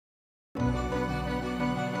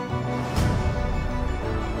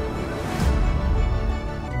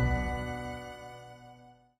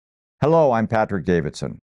Hello, I'm Patrick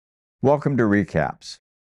Davidson. Welcome to ReCAPS.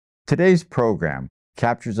 Today's program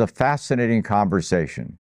captures a fascinating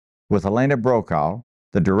conversation with Elena Brokaw,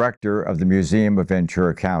 the director of the Museum of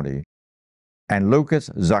Ventura County, and Lucas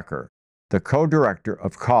Zucker, the co-director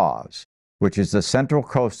of CAUSE, which is the Central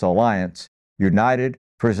Coast Alliance United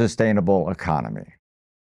for Sustainable Economy.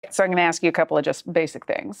 So I'm going to ask you a couple of just basic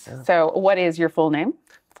things. Yeah. So what is your full name?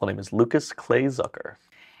 Full name is Lucas Clay Zucker.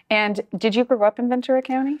 And did you grow up in Ventura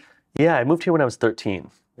County? Yeah, I moved here when I was 13.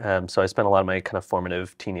 So I spent a lot of my kind of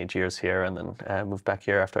formative teenage years here, and then moved back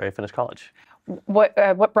here after I finished college.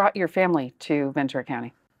 What brought your family to Ventura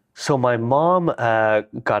County? So my mom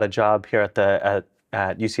got a job here at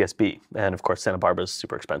UCSB, and of course Santa Barbara is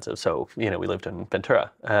super expensive, so we lived in Ventura.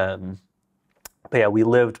 But yeah, we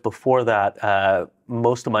lived before that.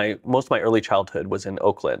 Most of my early childhood was in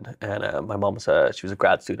Oakland, and my mom was she was a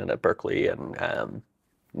grad student at Berkeley, and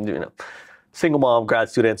single mom, grad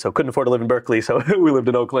student, so couldn't afford to live in Berkeley, so we lived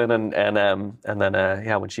in Oakland, and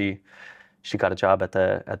then when she got a job at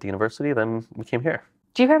the university, then we came here.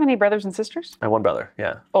 Do you have any brothers and sisters? I have one brother,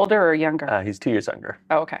 yeah. Older or younger? He's 2 years younger.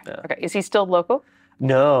 Oh, okay. Yeah. Okay. Is he still local?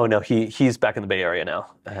 No, he's back in the Bay Area now.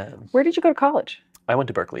 Where did you go to college? I went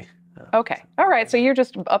to Berkeley. Okay. All right. So you're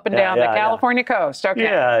just up and down the California coast. Okay.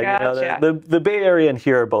 Yeah. Gotcha. The Bay Area and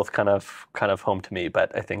here are both kind of home to me.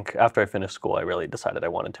 But I think after I finished school, I really decided I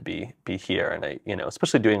wanted to be here, and I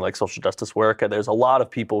especially doing like social justice work. And there's a lot of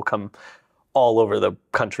people come all over the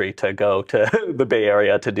country to go to the Bay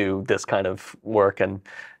Area to do this kind of work, and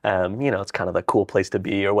it's kind of the cool place to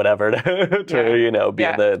be or whatever to be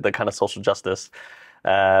in the kind of social justice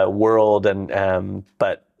world, and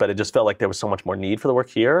but it just felt like there was so much more need for the work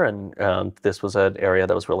here, and this was an area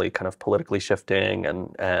that was really kind of politically shifting,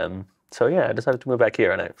 and so yeah, I decided to move back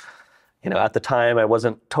here, and at the time I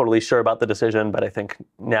wasn't totally sure about the decision, but I think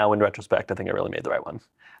now in retrospect, I think I really made the right one.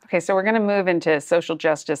 Okay, so we're going to move into social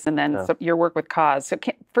justice and then your work with CAUSE. So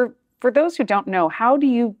for those who don't know, how do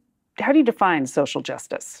you define social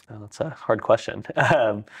justice? Oh, that's a hard question.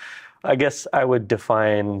 I guess I would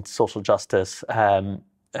define social justice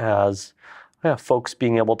as folks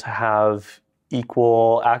being able to have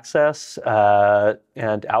equal access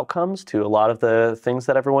and outcomes to a lot of the things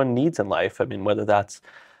that everyone needs in life. I mean, whether that's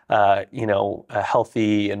a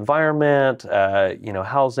healthy environment,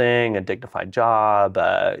 housing, a dignified job,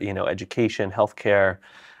 education, healthcare,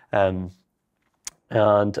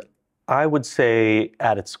 and I would say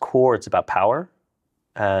at its core, it's about power.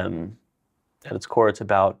 At its core, it's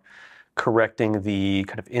about correcting the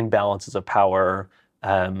kind of imbalances of power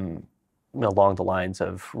along the lines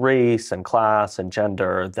of race and class and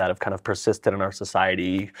gender that have kind of persisted in our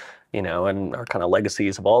society, and our kind of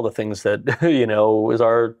legacies of all the things that, is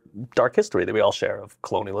our dark history that we all share of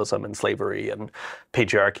colonialism and slavery and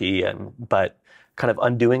patriarchy, but kind of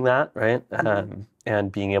undoing that, right?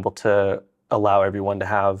 And being able to allow everyone to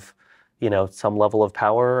have, some level of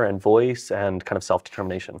power and voice and kind of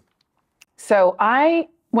self-determination. So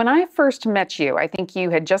when I first met you, I think you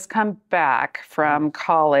had just come back from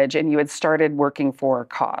college and you had started working for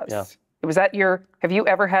CAUSE. Yeah. Was that have you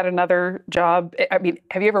ever had another job? I mean,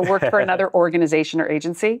 have you ever worked for another organization or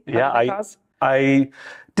agency? Yeah, I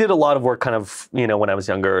did a lot of work kind of, when I was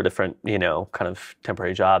younger, different, kind of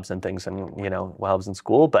temporary jobs and things, and, while I was in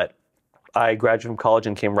school. But I graduated from college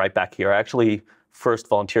and came right back here. I actually first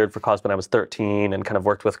volunteered for CAUSE when I was 13 and kind of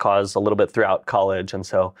worked with CAUSE a little bit throughout college. And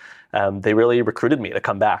so they really recruited me to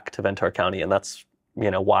come back to Ventura County, and that's,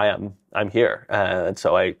 why I'm here. And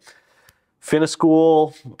so I finished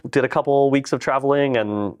school, did a couple weeks of traveling,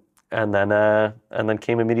 and then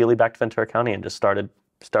came immediately back to Ventura County and just started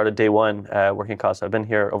day one working at CAUSE. I've been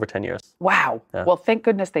here over 10 years. Wow. Yeah. Well, thank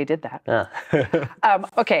goodness they did that. Yeah.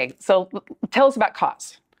 Okay, so tell us about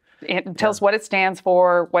CAUSE. Tell us what it stands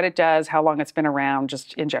for, what it does, how long it's been around,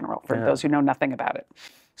 just in general, for those who know nothing about it.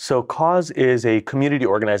 So CAUSE is a community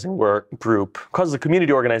organizing group. CAUSE is a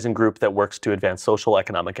community organizing group that works to advance social,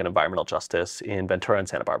 economic, and environmental justice in Ventura and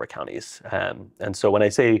Santa Barbara counties. And so when I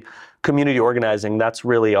say community organizing, that's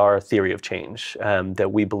really our theory of change,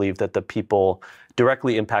 that we believe that the people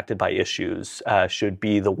directly impacted by issues should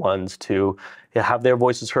be the ones to have their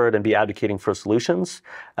voices heard and be advocating for solutions.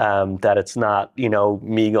 That it's not,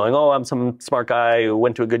 me going, oh, I'm some smart guy who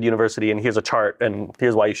went to a good university and here's a chart and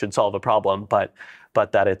here's why you should solve a problem, but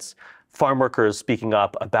that it's farm workers speaking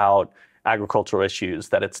up about agricultural issues,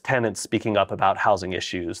 that it's tenants speaking up about housing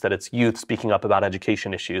issues, that it's youth speaking up about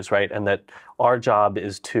education issues, right? And that our job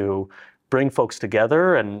is to bring folks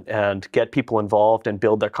together and get people involved and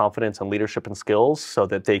build their confidence and leadership and skills so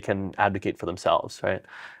that they can advocate for themselves, right?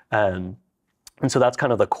 And so that's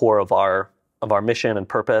kind of the core of our mission and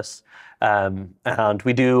purpose. And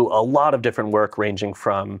we do a lot of different work ranging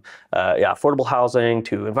from affordable housing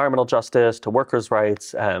to environmental justice to workers'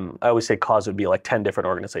 rights. I always say cause would be like 10 different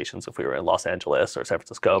organizations if we were in Los Angeles or San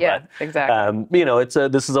Francisco. Yeah, but, exactly. you know,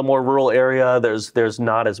 this is a more rural area. There's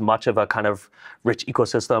not as much of a kind of rich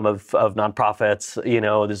ecosystem of nonprofits. You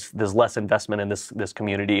know, there's less investment in this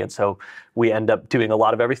community, and so we end up doing a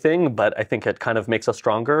lot of everything. But I think it kind of makes us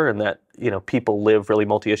stronger, in that, you know, people live really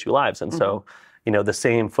multi-issue lives, and so, you know, the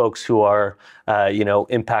same folks who are, you know,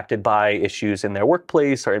 impacted by issues in their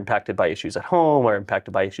workplace are impacted by issues at home, are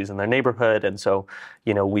impacted by issues in their neighborhood. And so,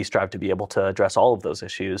 you know, we strive to be able to address all of those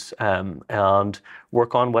issues, and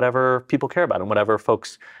work on whatever people care about and whatever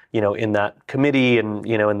folks, you know, in that committee and,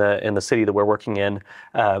 you know, in the city that we're working in,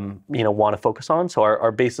 you know, want to focus on. So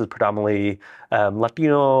our base is predominantly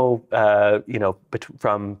Latino, you know,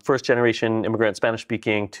 from first generation immigrant Spanish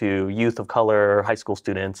speaking to youth of color, high school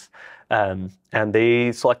students. And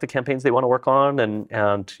they select the campaigns they want to work on,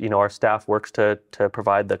 and you know, our staff works to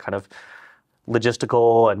provide the kind of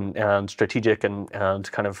logistical and strategic and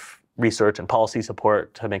kind of research and policy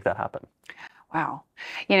support to make that happen. Wow.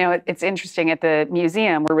 You know, it's interesting. At the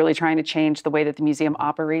museum, we're really trying to change the way that the museum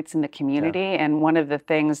operates in the community. Yeah. And one of the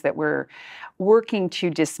things that we're working to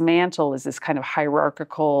dismantle is this kind of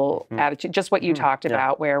hierarchical attitude, just what you talked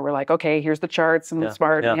about, where we're like, okay, here's the charts and the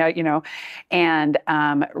smart, you know, and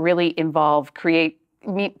really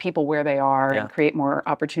meet people where they are and create more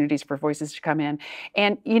opportunities for voices to come in.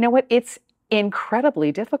 And you know what? It's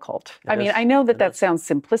incredibly difficult. I mean, I know that sounds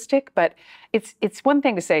simplistic, but it's one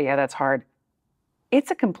thing to say, yeah, that's hard. It's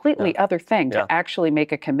a completely other thing to actually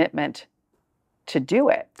make a commitment to do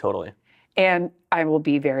it. Totally. And I will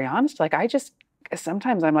be very honest, like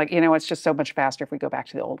sometimes I'm like, you know, it's just so much faster if we go back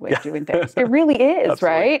to the old way of doing things. It really is,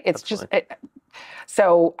 right? It's just,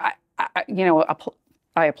 so you know,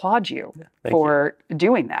 I applaud you for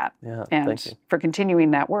doing that and for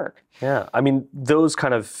continuing that work. Yeah, I mean, those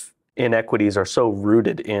kind of inequities are so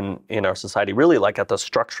rooted in our society, really like at the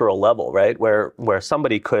structural level, right? Where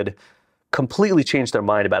somebody could completely change their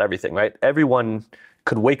mind about everything, right? Everyone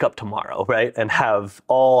could wake up tomorrow, right, and have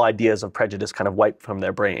all ideas of prejudice kind of wiped from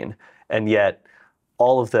their brain. And yet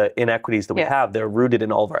all of the inequities that we have, they're rooted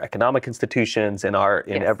in all of our economic institutions, in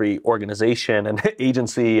every organization and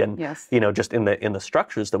agency, and you know, just in the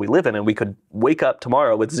structures that we live in. And we could wake up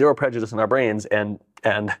tomorrow with zero prejudice in our brains and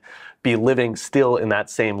be living still in that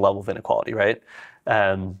same level of inequality, right?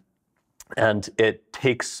 And it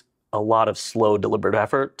takes a lot of slow, deliberate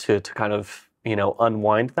effort to kind of, you know,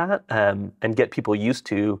 unwind that and get people used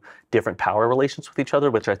to different power relations with each other,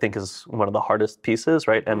 which I think is one of the hardest pieces,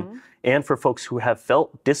 right? And for folks who have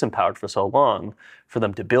felt disempowered for so long, for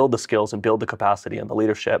them to build the skills and build the capacity and the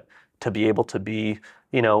leadership to be able to be,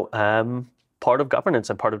 you know, part of governance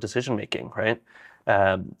and part of decision making, right?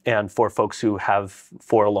 And for folks who have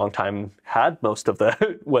for a long time had most of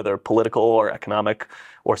the, whether political or economic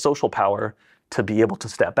or social power, to be able to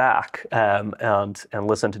step back and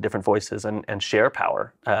listen to different voices and share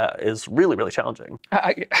power is really, really challenging.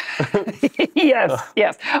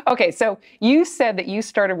 Yes. Okay, so you said that you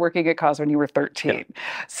started working at Cause when you were 13. Yeah.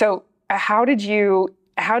 So how did you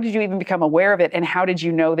even become aware of it, and how did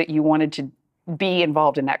you know that you wanted to be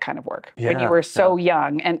involved in that kind of work when you were so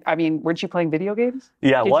young? And I mean, weren't you playing video games?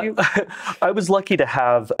 Yeah, I was lucky to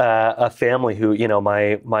have a family who, you know,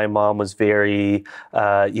 my mom was very,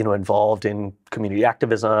 you know, involved in community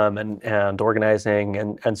activism and organizing.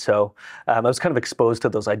 And so I was kind of exposed to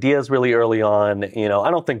those ideas really early on. You know,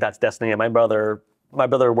 I don't think that's destiny. And my brother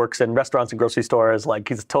works in restaurants and grocery stores. Like,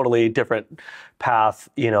 he's a totally different path,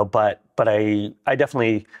 you know, but I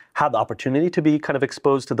definitely had the opportunity to be kind of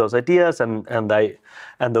exposed to those ideas and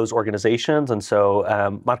those organizations. And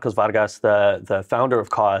so Marcos Vargas, the founder of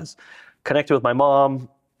Cause, connected with my mom.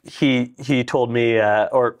 He told me,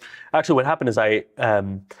 or actually what happened is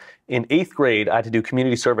in 8th grade, I had to do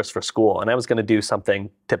community service for school, and I was going to do something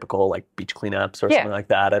typical like beach cleanups or something like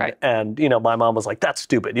that. And you know, my mom was like, "That's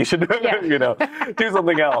stupid. You should, you know, do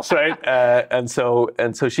something else, right?" And so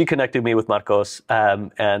she connected me with Marcos,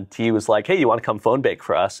 and he was like, "Hey, you want to come phone bake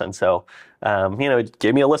for us?" And so, you know, it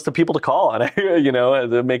gave me a list of people to call, and I, you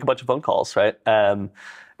know, make a bunch of phone calls, right?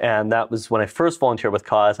 And that was when I first volunteered with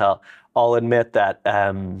Cause. I'll admit that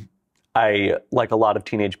I, like a lot of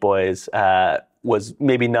teenage boys, was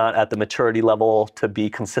maybe not at the maturity level to be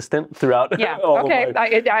consistent throughout. Yeah, okay.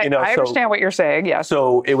 I understand what you're saying, yes.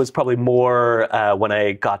 So it was probably more when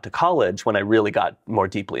I got to college when I really got more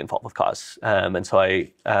deeply involved with Cause. And so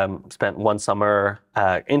I spent one summer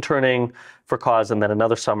interning for Cause, and then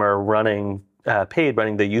another summer running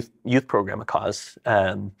the youth program at Cause.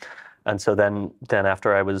 And so then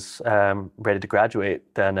after I was ready to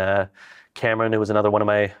graduate, then Cameron, who was another one of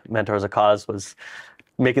my mentors at Cause, was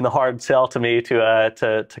making the hard sell to me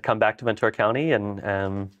to come back to Ventura County,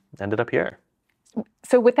 and ended up here.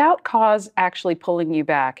 So without Cause actually pulling you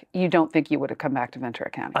back, you don't think you would have come back to Ventura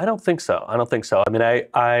County? I don't think so. I mean,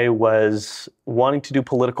 I was wanting to do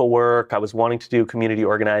political work. I was wanting to do community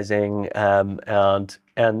organizing, and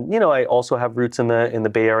I also have roots in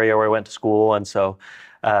the Bay Area where I went to school, and so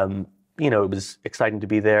it was exciting to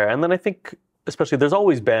be there. And then I think, especially, there's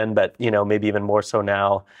always been, but maybe even more so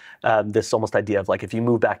now, this almost idea of like, if you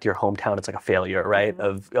move back to your hometown, it's like a failure, right?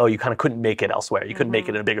 Of, oh, you kind of couldn't make it elsewhere. You couldn't make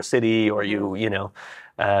it in a bigger city, or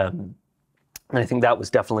and I think that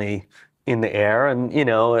was definitely in the air. And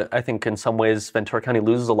I think in some ways Ventura County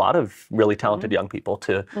loses a lot of really talented young people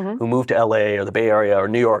who move to LA or the Bay Area or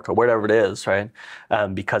New York or wherever it is, right?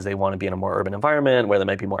 Because they want to be in a more urban environment where there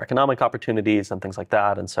might be more economic opportunities and things like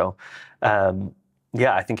that. And so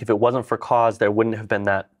I think if it wasn't for Cause, there wouldn't have been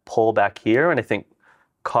that pull back here. And I think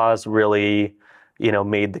Cause really,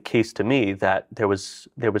 made the case to me that there was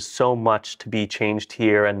so much to be changed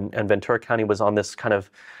here, and Ventura County was on this kind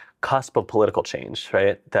of cusp of political change,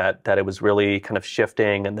 right? That it was really kind of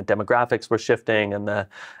shifting, and the demographics were shifting, and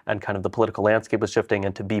kind of the political landscape was shifting.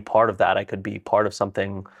 And to be part of that, I could be part of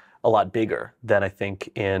something a lot bigger than I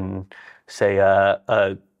think in, say,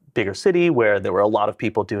 a bigger city where there were a lot of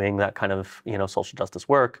people doing that kind of social justice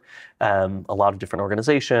work, a lot of different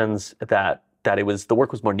organizations, that the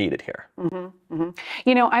work was more needed here.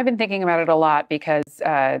 I've been thinking about it a lot because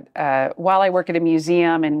while I work at a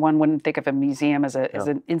museum, and one wouldn't think of a museum as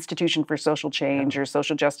an institution for social change or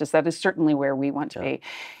social justice, that is certainly where we want to be.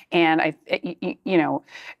 And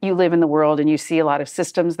you live in the world and you see a lot of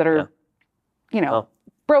systems that are,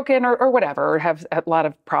 broken or whatever, or have a lot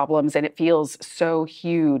of problems, and it feels so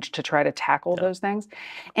huge to try to tackle those things.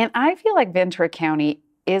 And I feel like Ventura County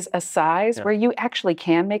is a size where you actually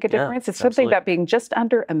can make a difference. It's something about being just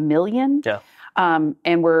under 1 million.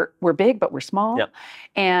 And we're big, but we're small.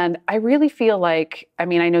 And I really feel like, I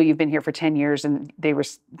know you've been here for 10 years and they were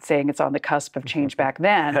saying it's on the cusp of change back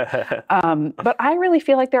then. But I really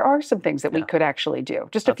feel like there are some things that we could actually do,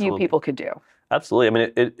 just a few people could do.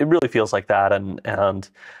 Absolutely. It really feels like that. And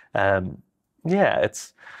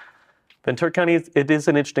it's Ventura County, it is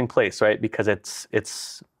an interesting place, right? Because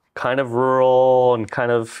it's kind of rural and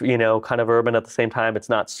kind of urban at the same time. It's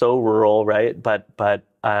not so rural, right? But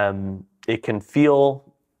it can feel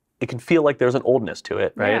like there's an oldness to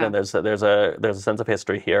it, right? And there's a sense of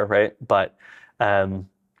history here, right? But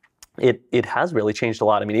it has really changed a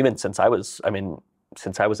lot. Even since I was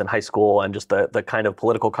in high school, and just the kind of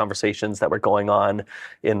political conversations that were going on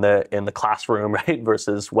in the classroom, right,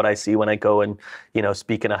 versus what I see when I go and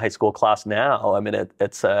speak in a high school class now.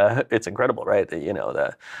 It's incredible, right?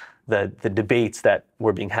 The debates that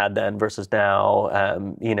were being had then versus now.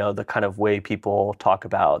 The kind of way people talk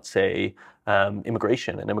about, say,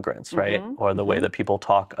 immigration and immigrants, right, or the way that people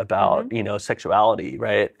talk about sexuality,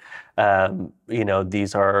 right.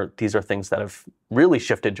 These are things that have really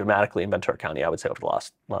shifted dramatically in Ventura County, I would say, over the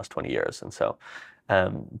last 20 years. And so,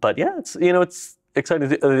 but yeah, it's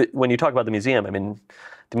exciting when you talk about the museum.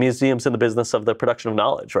 The museum's in the business of the production of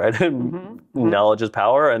knowledge, right? Knowledge is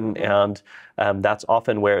power, and that's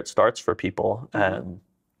often where it starts for people. And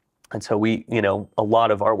so we, a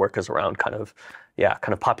lot of our work is around kind of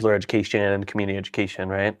popular education and community education,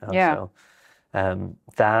 right? So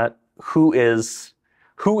that who is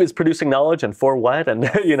producing knowledge and for what, and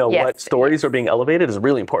what stories are being elevated is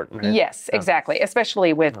really important. Right? Yes, exactly.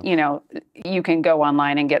 Especially with you can go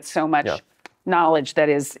online and get so much knowledge that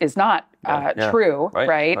is not true,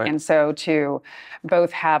 right? And so to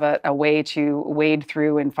both have a way to wade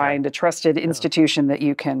through and find a trusted institution that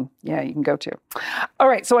you can go to. All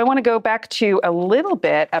right, so I want to go back to a little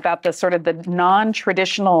bit about the sort of the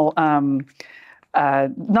non-traditional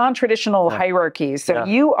hierarchies. So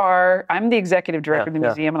I'm the executive director of the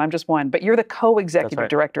museum, and I'm just one, but you're the co-executive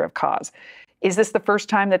director of Cause. Is this the first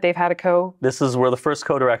time that they've had a co? We're the first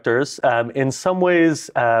co-directors. In some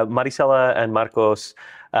ways, Maricela and Marcos,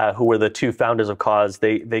 who were the two founders of Cause,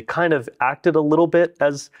 they kind of acted a little bit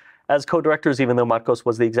as co-directors, even though Marcos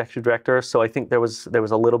was the executive director. So I think there was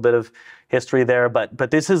a little bit of history there.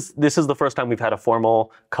 But this is the first time we've had a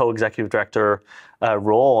formal co-executive director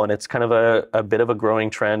role, and it's kind of a bit of a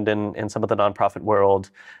growing trend in some of the nonprofit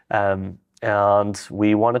world. And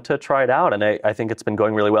we wanted to try it out, and I think it's been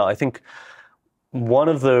going really well. I think one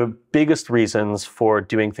of the biggest reasons for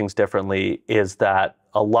doing things differently is that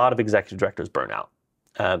a lot of executive directors burn out.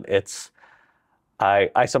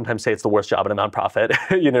 I sometimes say it's the worst job in a nonprofit.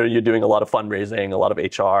 You're doing a lot of fundraising, a lot of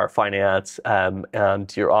HR, finance,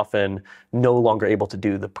 and you're often no longer able to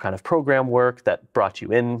do the kind of program work that brought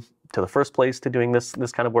you in to the first place to doing this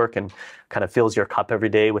kind of work, and kind of fills your cup every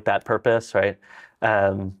day with that purpose, right?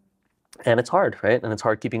 And it's hard, right? And it's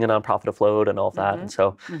hard keeping a nonprofit afloat and all of that. And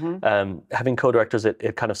so having co-directors,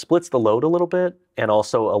 it kind of splits the load a little bit, and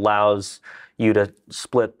also allows you to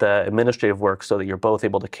split the administrative work so that you're both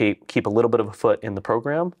able to keep a little bit of a foot in the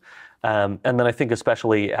program. And then I think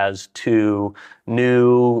especially as two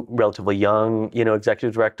new, relatively young,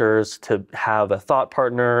 executive directors, to have a thought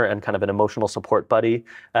partner and kind of an emotional support buddy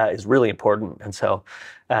is really important. And so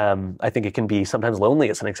I think it can be sometimes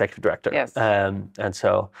lonely as an executive director. Yes. And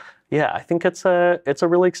so, yeah, I think it's a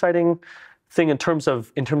really exciting thing in terms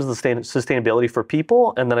of the sustainability for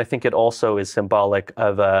people. And then I think it also is symbolic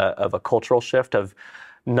of a cultural shift of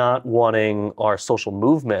not wanting our social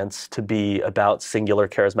movements to be about singular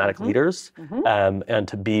charismatic leaders, and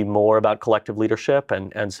to be more about collective leadership.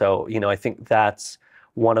 And so, I think that's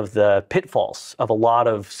one of the pitfalls of a lot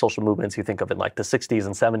of social movements you think of in like the 60s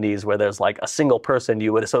and 70s, where there's like a single person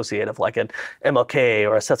you would associate of like an MLK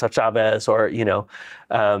or a Cesar Chavez, or,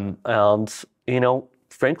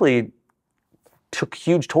 frankly, took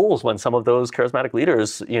huge tolls when some of those charismatic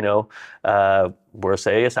leaders, were,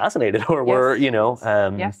 say, assassinated, or were,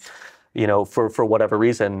 for whatever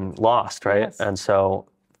reason, lost, right? Yes. And so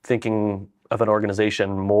thinking of an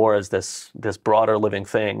organization more as this broader living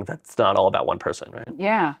thing that's not all about one person, right?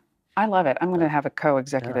 Yeah. I love it. I'm going to have a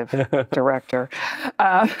co-executive director.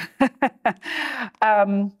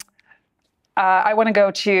 I want to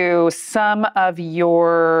go to some of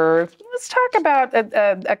let's talk about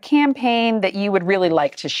a campaign that you would really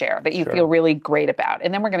like to share, that you feel really great about.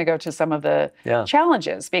 And then we're going to go to some of the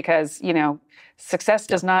challenges, because, success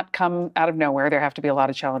does not come out of nowhere. There have to be a lot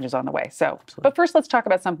of challenges on the way. So, but first, let's talk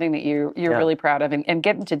about something that you're really proud of, and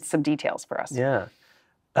get into some details for us. Yeah.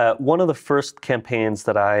 One of the first campaigns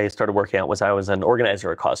that I started working at was I was an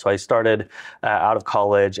organizer at cause. So I started out of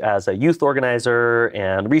college as a youth organizer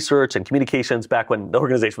and research and communications. Back when the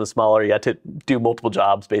organization was smaller, you had to do multiple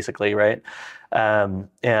jobs, basically, right? And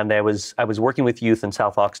I was working with youth in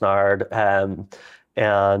South Oxnard,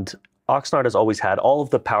 and Oxnard has always had all of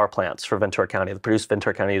the power plants for Ventura County that produce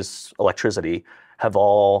Ventura County's electricity have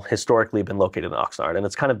all historically been located in Oxnard. And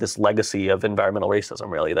it's kind of this legacy of environmental racism,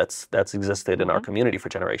 really, that's existed in our community for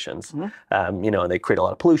generations. And they create a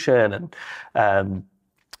lot of pollution. And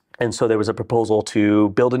so there was a proposal to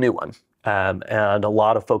build a new one. And a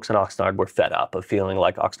lot of folks in Oxnard were fed up of feeling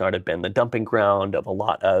like Oxnard had been the dumping ground of a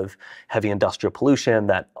lot of heavy industrial pollution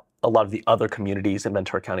that a lot of the other communities in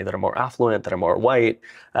Ventura County that are more affluent, that are more white,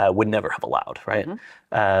 would never have allowed, right?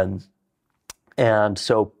 And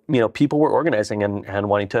so, people were organizing and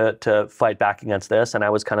wanting to fight back against this. And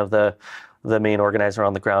I was kind of the main organizer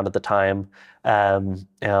on the ground at the time.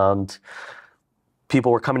 And people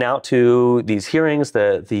were coming out to these hearings.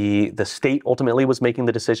 The state ultimately was making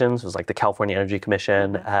the decisions. It was like the California Energy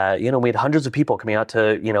Commission. We had hundreds of people coming out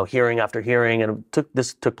to, hearing after hearing, and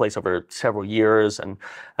this took place over several years. And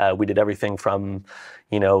we did everything from,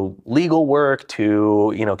 legal work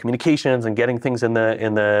to, communications and getting things in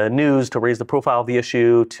the news to raise the profile of the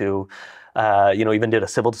issue, to, even did a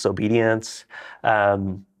civil disobedience.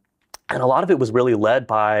 And a lot of it was really led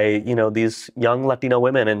by, these young Latino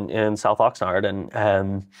women in South Oxnard.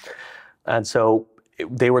 And so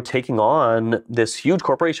they were taking on this huge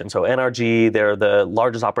corporation. So NRG, they're the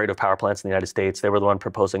largest operator of power plants in the United States. They were the one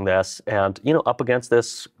proposing this. And, up against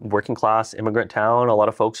this working class immigrant town, a lot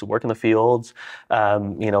of folks who work in the fields,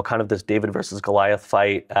 kind of this David versus Goliath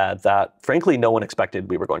fight that, frankly, no one expected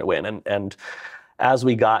we were going to win. And as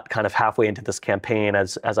we got kind of halfway into this campaign,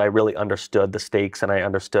 as I really understood the stakes and I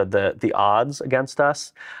understood the odds against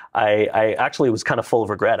us, I actually was kind of full of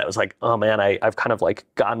regret. I was like, oh man, I've kind of like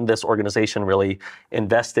gotten this organization really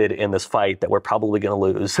invested in this fight that we're probably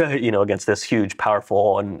going to lose, against this huge,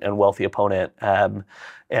 powerful and wealthy opponent.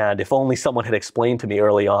 And if only someone had explained to me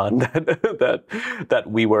early on that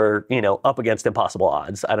we were, up against impossible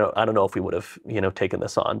odds, I don't know if we would have, taken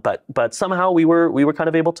this on. But somehow we were kind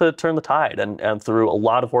of able to turn the tide, and through a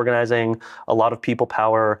lot of organizing, a lot of people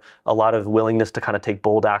power, a lot of willingness to kind of take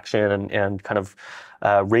bold action and kind of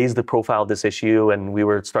raise the profile of this issue. And we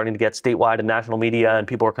were starting to get statewide and national media, and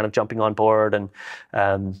people were kind of jumping on board.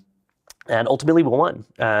 And ultimately we won,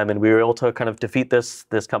 and we were able to kind of defeat this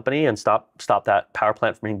company and stop that power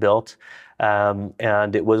plant from being built.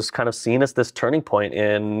 And it was kind of seen as this turning point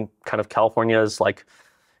in kind of California's like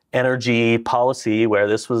energy policy, where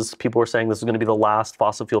people were saying this was going to be the last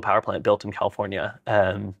fossil fuel power plant built in California.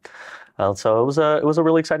 So it was a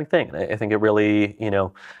really exciting thing. And I think it really,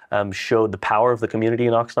 showed the power of the community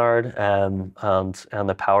in Oxnard, and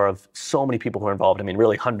the power of so many people who are involved. I mean,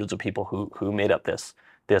 really hundreds of people who made up this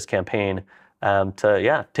campaign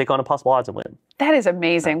to take on impossible odds and win. That is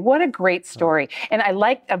amazing. What a great story. And I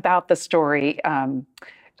liked about the story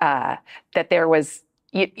that there was,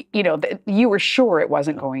 you were sure it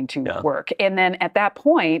wasn't going to work. And then at that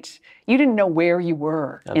point, you didn't know where you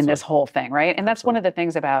were in this whole thing, right? And that's one of the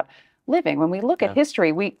things about living. When we look at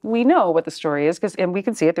history, we know what the story is, and we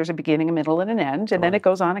can see it. There's a beginning, a middle, and an end, and then it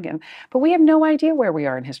goes on again. But we have no idea where we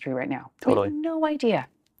are in history right now. Totally. We have no idea.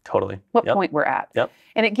 Totally. What point we're at. Yep.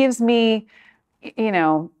 And it gives me,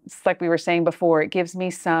 it's like we were saying before, it gives me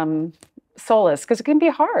some solace, because it can be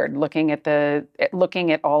hard looking at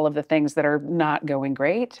all of the things that are not going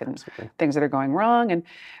great and things that are going wrong.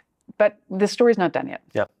 But the story's not done yet.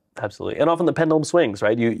 Yep. Absolutely. And often the pendulum swings,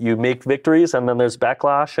 right? You make victories and then there's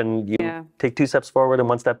backlash, and you take 2 steps forward and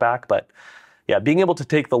 1 step back. But yeah, being able to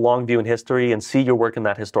take the long view in history and see your work in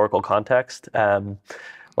that historical context,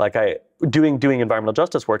 like doing environmental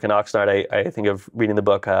justice work in Oxnard, I think of reading the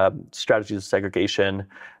book Strategies of Segregation,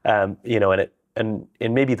 and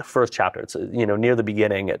in maybe the first chapter, it's near the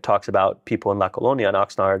beginning, it talks about people in La Colonia in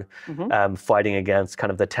Oxnard fighting against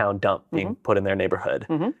kind of the town dump being put in their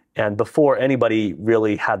neighborhood. And before anybody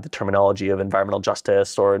really had the terminology of environmental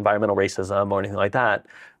justice or environmental racism or anything like that,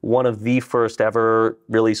 one of the first ever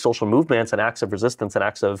really social movements and acts of resistance and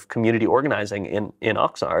acts of community organizing in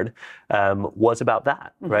Oxnard was about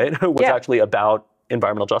that, right? It was actually about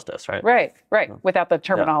environmental justice, right? Right. Without the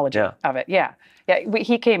terminology of it. Yeah.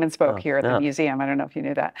 He came and spoke here at the museum. I don't know if you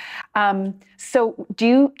knew that. So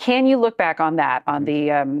can you look back on that, on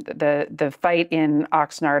the fight in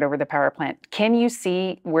Oxnard over the power plant? Can you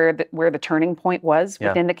see where the turning point was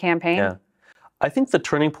within the campaign? Yeah. I think the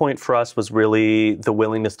turning point for us was really the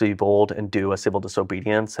willingness to be bold and do a civil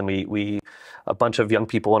disobedience. And we a bunch of young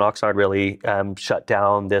people in Oxnard really shut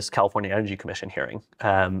down this California Energy Commission hearing.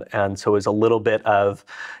 And so it was a little bit of,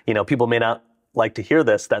 people may not like to hear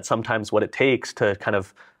this, that sometimes what it takes to kind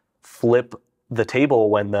of flip the table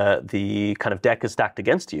when the kind of deck is stacked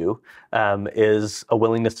against you is a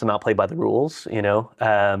willingness to not play by the rules,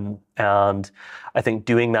 and I think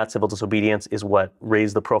doing that civil disobedience is what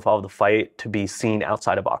raised the profile of the fight to be seen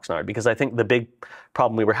outside of Oxnard. Because I think the big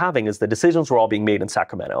problem we were having is the decisions were all being made in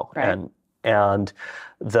Sacramento, and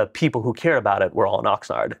the people who cared about it were all in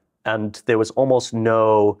Oxnard. And there was almost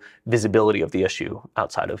no visibility of the issue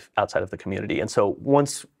outside of the community. And so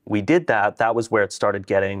once we did that, that was where it started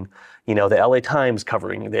getting, the LA Times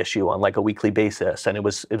covering the issue on like a weekly basis, and it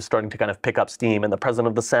was starting to kind of pick up steam. And the president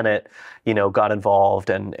of the Senate, got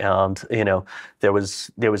involved, and there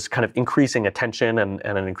was kind of increasing attention and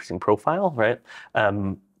an increasing profile, right?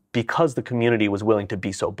 Because the community was willing to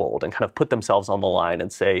be so bold and kind of put themselves on the line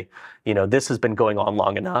and say, this has been going on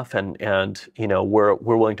long enough, and we're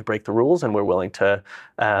willing to break the rules, and we're willing to,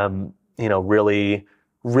 really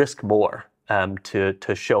risk more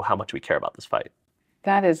to show how much we care about this fight.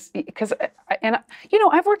 That is because,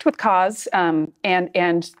 I've worked with Cause, and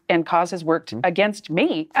Cause has worked against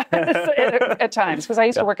me at times, because I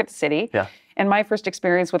used to work at the city. Yeah. And my first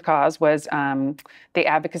experience with Cause was the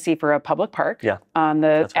advocacy for a public park on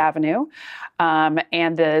the avenue,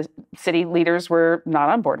 and the city leaders were not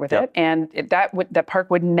on board with it, and that park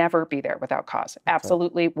would never be there without Cause.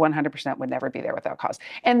 Absolutely, 100% would never be there without Cause.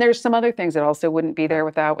 And there's some other things that also wouldn't be there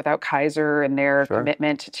without Kaiser and their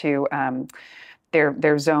commitment to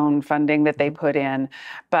their zone funding that they put in.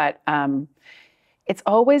 But it's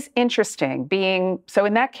always interesting so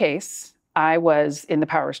in that case, I was in the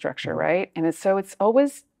power structure, right? And it's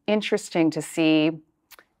always interesting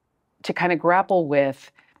to kind of grapple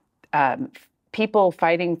with people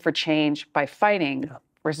fighting for change by fighting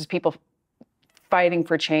versus people fighting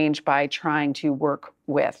for change by trying to work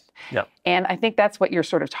with. And I think that's what you're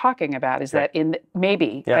sort of talking about, is that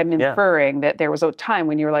I'm inferring that there was a time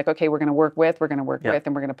when you were like, okay, we're going to work with, and we're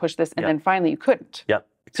going to push this, and then finally you couldn't.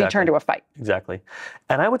 So you turned to a fight. Exactly.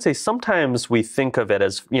 And I would say sometimes we think of it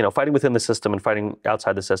as, fighting within the system and fighting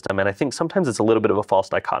outside the system. And I think sometimes it's a little bit of a false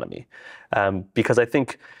dichotomy, because I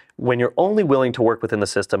think when you're only willing to work within the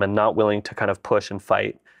system and not willing to kind of push and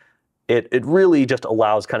fight, it really just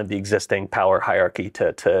allows kind of the existing power hierarchy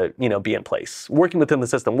to be in place. Working within the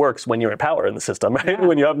system works when you're in power in the system, right?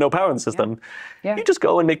 When you have no power in the system, you just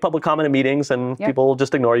go and make public comment in meetings, and people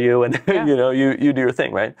just ignore you, and you do your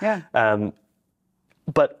thing, right?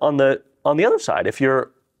 But on the other side, if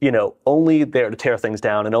you're only there to tear things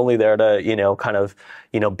down and only there to, kind of,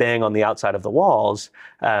 bang on the outside of the walls,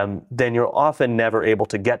 then you're often never able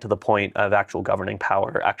to get to the point of actual governing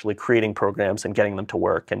power, actually creating programs and getting them to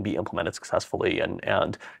work and be implemented successfully,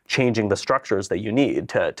 and changing the structures that you need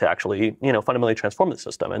to actually, fundamentally transform the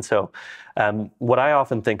system. And so what I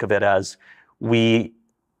often think of it as,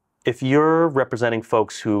 if you're representing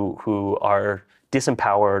folks who are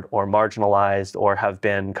disempowered or marginalized or have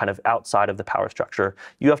been kind of outside of the power structure,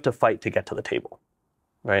 you have to fight to get to the table,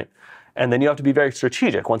 right? And then you have to be very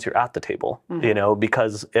strategic once you're at the table,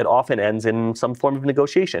 because it often ends in some form of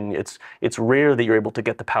negotiation. It's rare that you're able to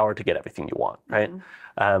get the power to get everything you want, right?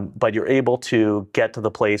 But you're able to get to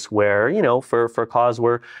the place where, for a cause,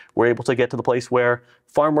 we're able to get to the place where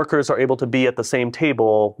farm workers are able to be at the same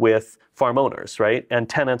table with farm owners, right? And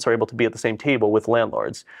tenants are able to be at the same table with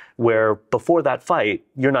landlords, where before that fight,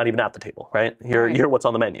 you're not even at the table, right? You're what's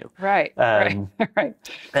on the menu. Right, right.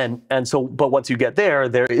 And so, but once you get there,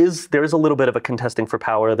 there is a little bit of a contesting for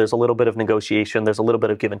power. There's a little bit of negotiation. There's a little bit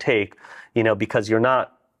of give and take, because you're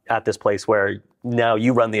not at this place where now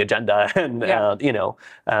you run the agenda, and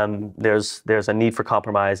there's a need for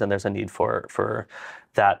compromise, and there's a need for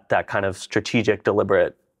that kind of strategic,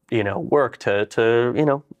 deliberate, work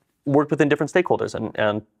to work within different stakeholders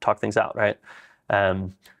and talk things out, right?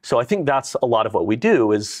 So I think that's a lot of what we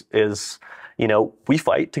do is we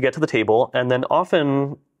fight to get to the table, and then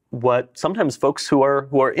often what sometimes folks who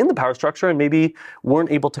are in the power structure and maybe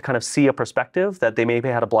weren't able to kind of see a perspective that they maybe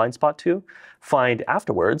had a blind spot to find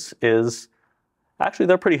afterwards is actually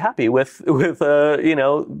they're pretty happy with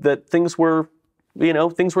that things were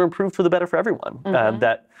improved for the better for everyone.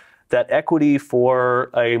 That equity for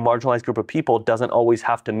a marginalized group of people doesn't always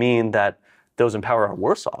have to mean that those in power are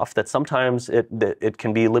worse off. That sometimes it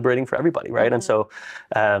can be liberating for everybody, right? And so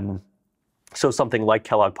something like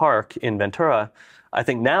Kellogg Park in Ventura, I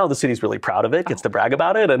think now the city's really proud of it, gets to brag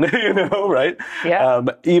about it, and right? Yeah.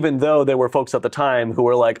 Even though there were folks at the time who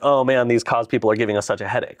were like, "Oh man, these cause people are giving us such a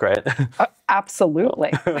headache," right?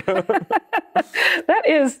 Absolutely. That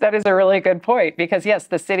is a really good point, because yes,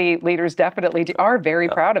 the city leaders definitely are very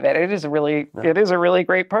proud of it. It is a really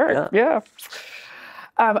great park. Yeah.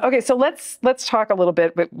 Okay, so let's talk a little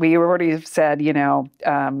bit. But we already said,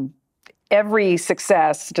 every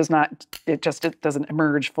success doesn't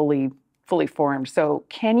emerge fully formed. So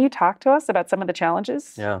can you talk to us about some of the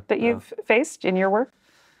challenges that you've faced in your work?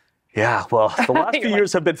 Yeah, well, the last few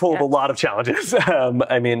years have been full of a lot of challenges.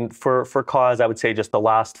 I mean, for cause, I would say just the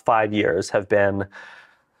last 5 years have been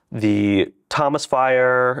the Thomas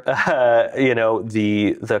Fire,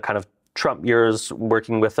 the kind of Trump years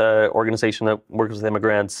working with an organization that works with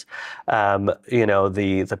immigrants,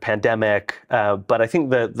 the pandemic. But I think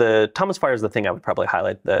the Thomas Fire is the thing I would probably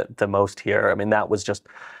highlight the most here. I mean, that was just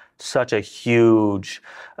such a huge,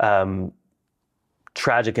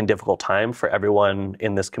 tragic and difficult time for everyone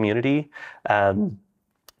in this community. And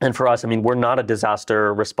for us, I mean, we're not a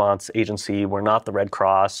disaster response agency. We're not the Red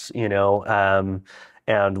Cross,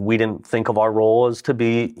 and we didn't think of our role as to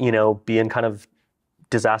be in kind of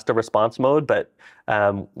disaster response mode, but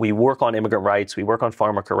we work on immigrant rights, we work on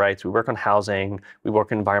farm worker rights, we work on housing, we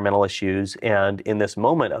work on environmental issues, and in this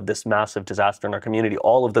moment of this massive disaster in our community,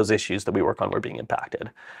 all of those issues that we work on were being impacted.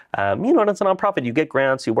 And it's a nonprofit, you get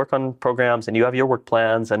grants, you work on programs, and you have your work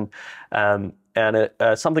plans, and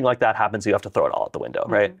something like that happens, you have to throw it all out the window,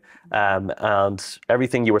 right? And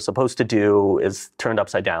everything you were supposed to do is turned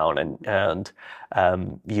upside down, and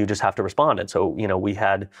you just have to respond. And so, we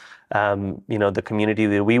had, the community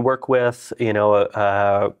that we work with,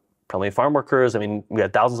 probably farm workers. I mean, we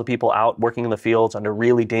had thousands of people out working in the fields under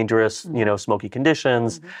really dangerous, smoky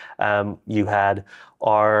conditions. You had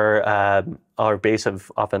our base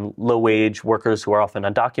of often low-wage workers who are often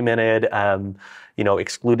undocumented,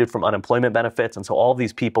 excluded from unemployment benefits, and so all of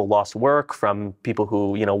these people lost work, from people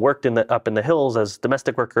who worked up in the hills as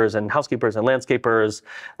domestic workers and housekeepers and landscapers,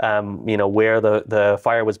 where the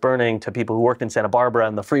fire was burning, to people who worked in Santa Barbara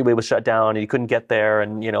and the freeway was shut down and you couldn't get there,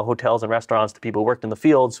 and hotels and restaurants, to people who worked in the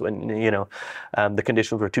fields when the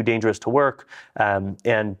conditions were too dangerous to work,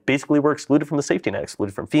 and basically were excluded from the safety net,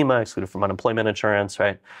 excluded from FEMA, excluded from unemployment insurance,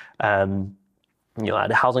 right? You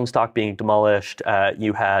had housing stock being demolished.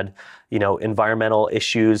 You had, environmental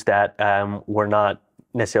issues that were not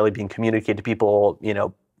necessarily being communicated to people.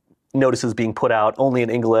 Notices being put out only in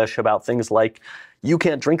English about things like, you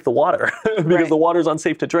can't drink the water because the water is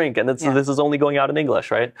unsafe to drink, and this is only going out in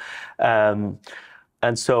English, right?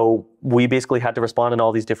 And so we basically had to respond in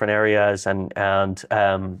all these different areas, and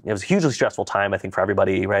it was a hugely stressful time, I think, for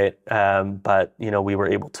everybody, right? But we were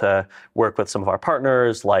able to work with some of our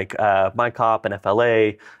partners like MyCop and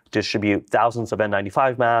FLA, distribute thousands of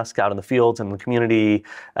N95 masks out in the fields and in the community,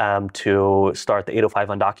 to start the 805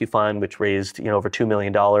 Undocu Fund, which raised over $2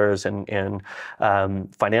 million in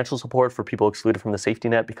financial support for people excluded from the safety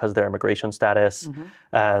net because of their immigration status.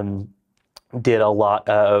 Did a lot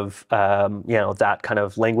of that kind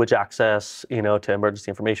of language access to emergency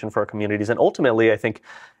information for our communities, and ultimately I think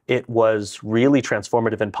it was really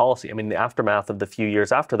transformative in policy. I mean, the aftermath of the few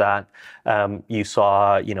years after that, you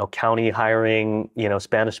saw county hiring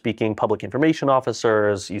Spanish-speaking public information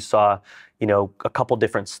officers. You saw a couple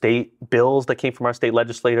different state bills that came from our state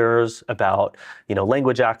legislators about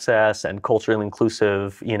language access and culturally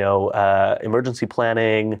inclusive emergency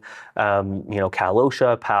planning. Cal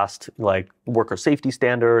OSHA passed worker safety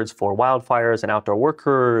standards for wildfires and outdoor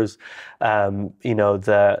workers.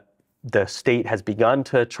 The state has begun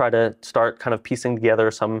to try to start kind of piecing together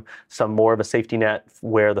some more of a safety net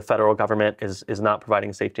where the federal government is not providing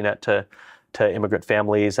a safety net to immigrant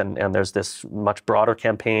families, and there's this much broader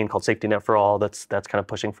campaign called Safety Net for All that's kind of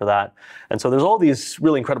pushing for that. And so there's all these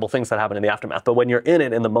really incredible things that happen in the aftermath. But when you're in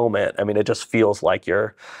it in the moment, I mean, it just feels like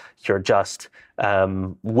you're just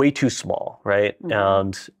way too small, right?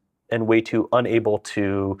 And way too unable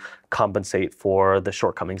to compensate for the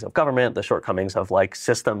shortcomings of government, the shortcomings of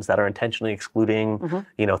systems that are intentionally excluding,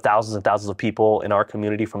 thousands and thousands of people in our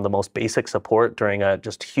community from the most basic support during a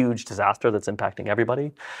just huge disaster that's impacting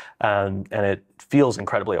everybody. And it feels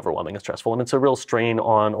incredibly overwhelming and stressful. And it's a real strain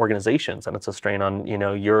on organizations, and it's a strain on,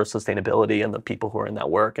 your sustainability and the people who are in that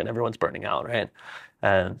work, and everyone's burning out, right?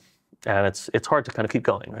 And it's hard to kind of keep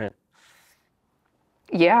going, right?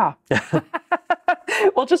 Yeah.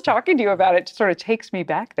 Well, just talking to you about it sort of takes me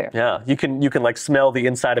back there. Yeah, you can smell the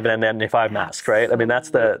inside of an N95 mask, right? I mean, that's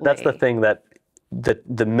the thing that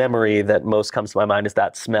the memory that most comes to my mind is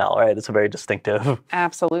that smell, right? It's a very distinctive.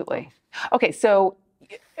 Absolutely. Okay, so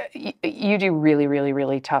you do really, really,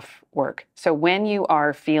 really tough work. So when you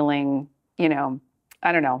are feeling,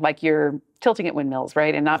 I don't know, like you're tilting at windmills,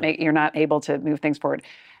 right, and you're not able to move things forward,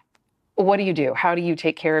 what do you do? How do you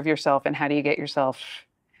take care of yourself, and how do you get yourself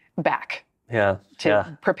back?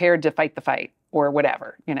 Prepared to fight the fight, or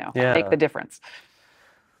whatever, make the difference?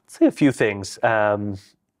 I'd say a few things. One,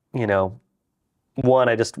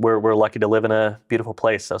 we're lucky to live in a beautiful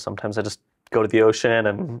place. So sometimes I just go to the ocean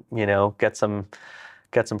and, get some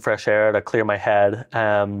fresh air to clear my head.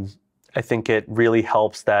 I think it really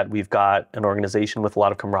helps that we've got an organization with a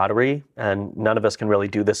lot of camaraderie, and none of us can really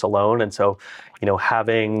do this alone. And so,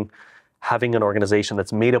 having an organization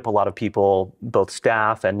that's made up a lot of people, both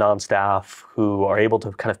staff and non-staff, who are able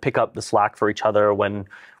to kind of pick up the slack for each other when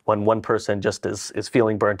one person just is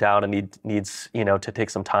feeling burnt out and needs to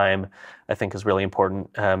take some time, I think is really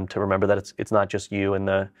important, to remember that it's not just you in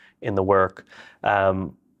the work.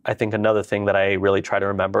 I think another thing that I really try to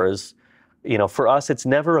remember is, for us, it's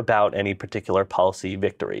never about any particular policy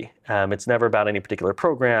victory. It's never about any particular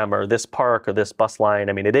program or this park or this bus line.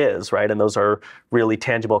 I mean, it is, right? And those are really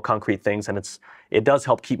tangible, concrete things. And it does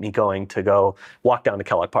help keep me going to go walk down to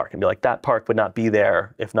Kellogg Park and be like, that park would not be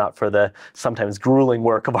there if not for the sometimes grueling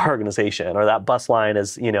work of our organization, or that bus line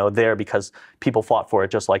is, there because people fought for it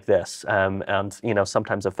just like this. And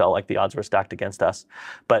sometimes it felt like the odds were stacked against us.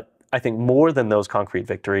 But I think more than those concrete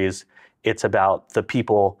victories, it's about the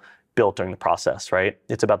people built during the process, right?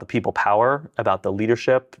 It's about the people power, about the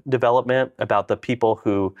leadership development, about the people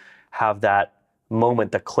who have that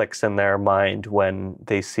moment that clicks in their mind when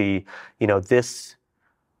they see, this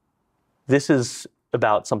is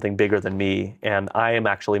about something bigger than me, and I am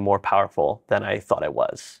actually more powerful than I thought I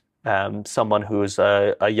was. Someone who's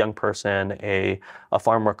a young person, a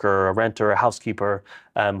farm worker, a renter, a housekeeper,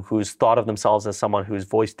 who's thought of themselves as someone whose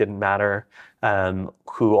voice didn't matter,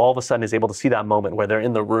 who all of a sudden is able to see that moment where they're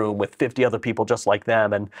in the room with 50 other people just like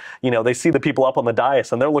them, and they see the people up on the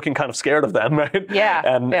dais and they're looking kind of scared of them, right?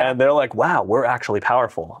 And they're like, wow, we're actually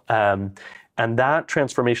powerful. And that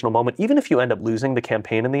transformational moment, even if you end up losing the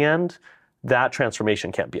campaign in the end, that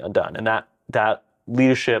transformation can't be undone. And that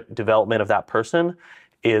leadership development of that person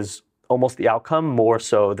is almost the outcome more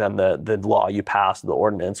so than the law you pass, the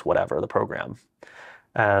ordinance, whatever, the program.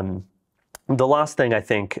 The last thing I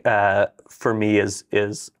think for me is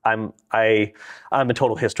I'm a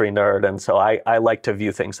total history nerd, and so I like to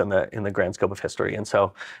view things in the grand scope of history. And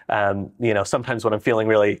so sometimes when I'm feeling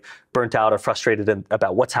really burnt out or frustrated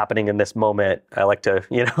about what's happening in this moment, I like to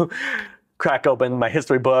crack open my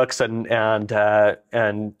history books and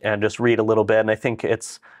just read a little bit. And I think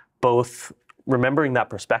it's both remembering that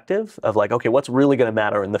perspective of like, okay, what's really going to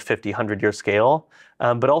matter in the 50, 100-year scale,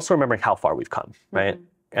 but also remembering how far we've come, right?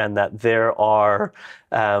 And that there are,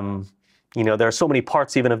 there are so many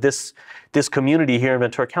parts even of this community here in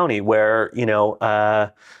Ventura County where,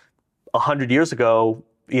 100 years ago,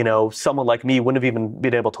 someone like me wouldn't have even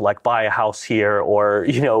been able to like buy a house here or,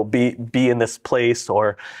 be in this place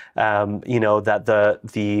or, that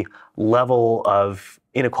the level of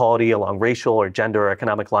inequality along racial or gender or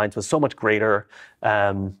economic lines was so much greater.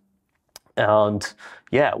 And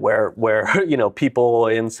yeah, where people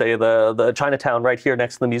in, say, the Chinatown right here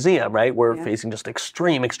next to the museum, right, were facing just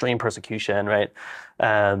extreme persecution, right?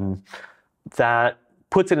 That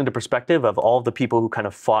puts it into perspective of all the people who kind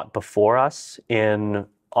of fought before us in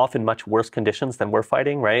often much worse conditions than we're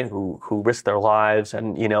fighting, right? Who risked their lives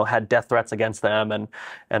and, had death threats against them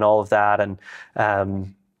and all of that. And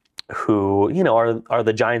who, are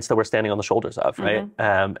the giants that we're standing on the shoulders of, right?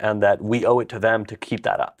 And that we owe it to them to keep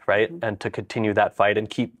that up, right? And to continue that fight and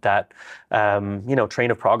keep that,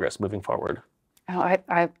 train of progress moving forward. Oh,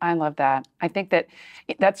 I love that. I think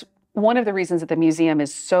that's one of the reasons that the museum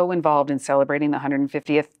is so involved in celebrating the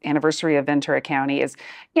 150th anniversary of Ventura County is,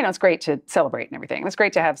 it's great to celebrate and everything. It's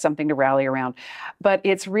great to have something to rally around. But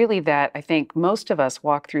it's really that I think most of us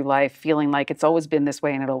walk through life feeling like it's always been this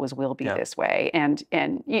way and it always will be this way. And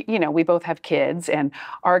we both have kids and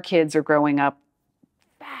our kids are growing up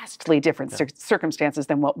vastly different circumstances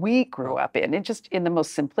than what we grew up in, and just in the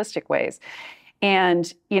most simplistic ways.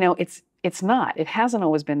 And, it's not. It hasn't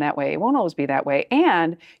always been that way. It won't always be that way.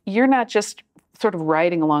 And you're not just sort of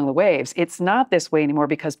riding along the waves. It's not this way anymore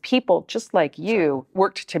because people just like you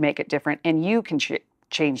worked to make it different, and you can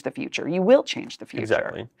change the future. You will change the future.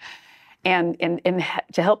 Exactly. And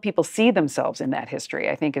to help people see themselves in that history,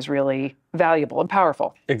 I think is really valuable and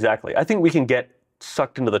powerful. Exactly. I think we can get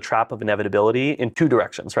sucked into the trap of inevitability in two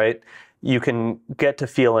directions, right? You can get to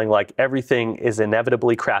feeling like everything is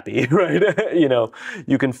inevitably crappy, right?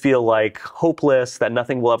 You can feel like hopeless, that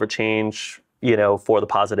nothing will ever change, for the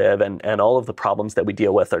positive, and all of the problems that we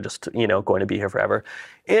deal with are just, going to be here forever.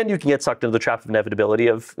 And you can get sucked into the trap of inevitability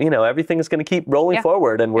of, everything is going to keep rolling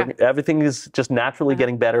forward, and everything is just naturally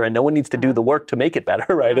getting better, and no one needs to do the work to make it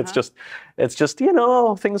better, right? It's just,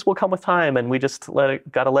 things will come with time, and we just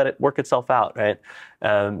got to let it work itself out, right?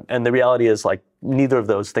 And the reality is like neither of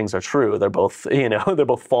those things are true. They're both, they're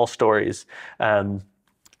both false stories.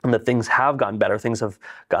 And that things have gotten better. Things have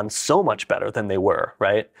gotten so much better than they were,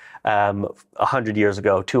 right? 100 years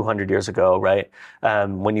ago, 200 years ago, right?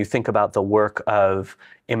 When you think about the work of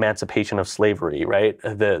emancipation of slavery, right?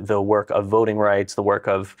 The work of voting rights, the work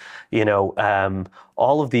of,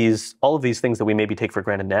 all of these things that we maybe take for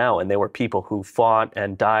granted now, and they were people who fought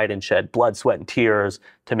and died and shed blood, sweat, and tears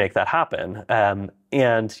to make that happen.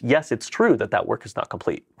 And yes, it's true that work is not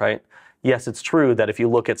complete, right? Yes, it's true that if you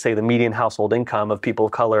look at, say, the median household income of people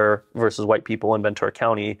of color versus white people in Ventura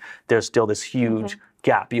County, there's still this huge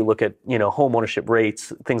gap. You look at, home ownership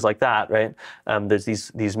rates, things like that, right? There's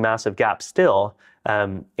these massive gaps still,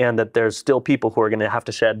 and that there's still people who are going to have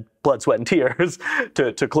to shed blood, sweat, and tears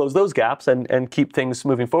to close those gaps and keep things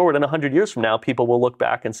moving forward. And 100 years from now, people will look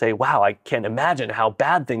back and say, wow, I can't imagine how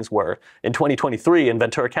bad things were in 2023 in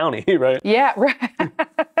Ventura County, right? Yeah, right.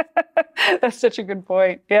 That's such a good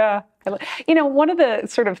point. Yeah. One of the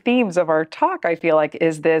sort of themes of our talk, I feel like,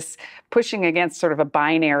 is this pushing against sort of a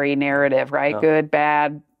binary narrative, right? Good,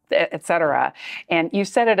 bad, et cetera. And you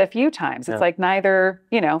said it a few times. It's like neither,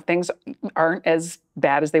 things aren't as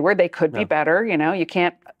bad as they were. They could be better. You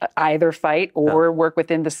can't either fight or work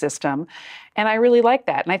within the system. And I really like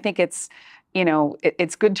that. And I think it's,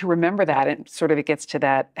 it's good to remember that, and sort of it gets to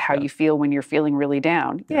that how you feel when you're feeling really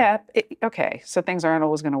down. Okay, so things aren't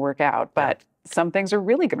always going to work out, but some things are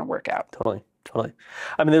really going to work out. Totally.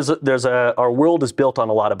 I mean, our world is built on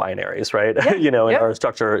a lot of binaries, right? In our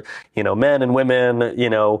structure, men and women,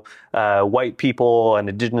 white people and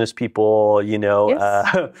indigenous people,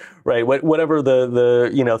 right? Whatever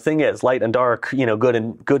the thing is, light and dark, good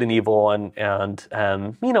and evil, and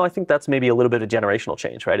I think that's maybe a little bit of generational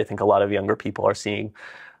change, right? I think a lot of younger people are seeing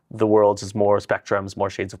the world as more spectrums,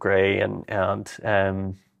 more shades of gray, and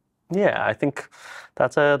I think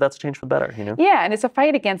that's a change for the better, Yeah, and it's a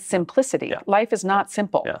fight against simplicity. Yeah. Life is not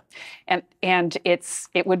simple. Yeah. And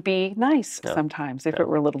it would be nice sometimes if it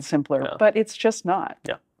were a little simpler, but it's just not.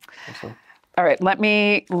 Yeah. Absolutely. All right, let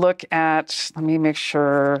me make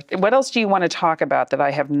sure. What else do you want to talk about that I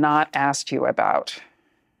have not asked you about?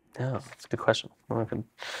 Yeah, that's a good question. I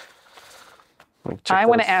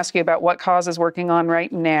want to ask you about what cause is working on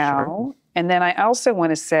right now. Sure. And then I also want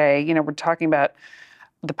to say, we're talking about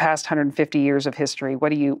the past 150 years of history.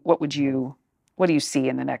 What would you what do you see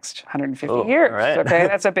in the next 150 Oh, years? all right. Okay,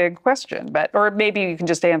 that's a big question, or maybe you can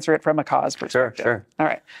just answer it from a cause perspective. Sure. All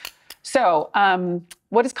right. So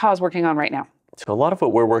what is cause working on right now? So a lot of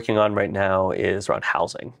what we're working on right now is around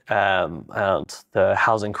housing, and the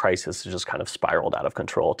housing crisis has just kind of spiraled out of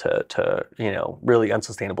control to really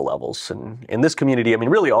unsustainable levels. And in this community, I mean,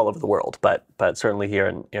 really all over the world, but certainly here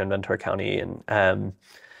in Ventura County, and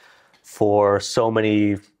for so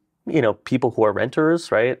many people who are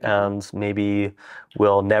renters, right, and maybe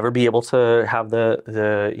will never be able to have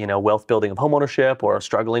the wealth building of homeownership, or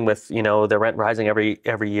struggling with their rent rising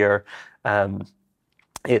every year.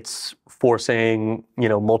 It's forcing,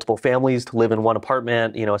 multiple families to live in one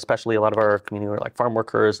apartment, especially a lot of our community are like farm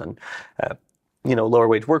workers and, lower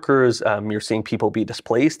wage workers. You're seeing people be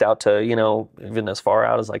displaced out to, even as far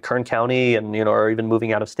out as like Kern County and, or even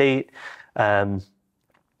moving out of state. And,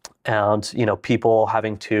 people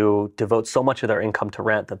having to devote so much of their income to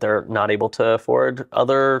rent that they're not able to afford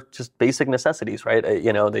other just basic necessities, right?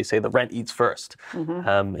 They say the rent eats first,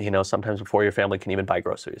 sometimes before your family can even buy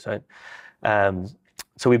groceries, right?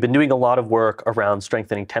 So we've been doing a lot of work around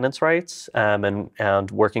strengthening tenants' rights,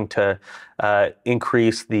 and working to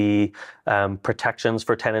increase the protections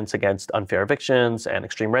for tenants against unfair evictions and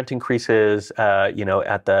extreme rent increases.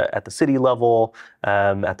 At the city level,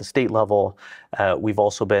 at the state level. We've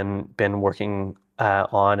also been working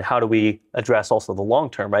on how do we address also the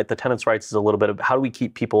long term, right? The tenants' rights is a little bit of how do we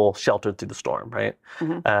keep people sheltered through the storm, right?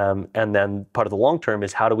 And then part of the long term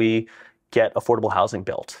is how do we get affordable housing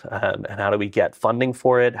built, and how do we get funding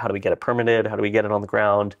for it? How do we get it permitted? How do we get it on the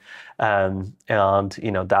ground? And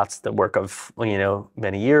that's the work of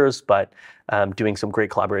many years, but doing some great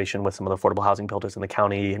collaboration with some of the affordable housing builders in the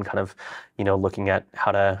county, and kind of looking at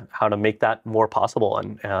how to make that more possible.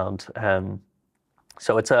 And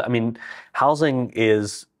so it's housing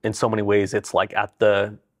is in so many ways it's like at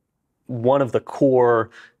the one of the core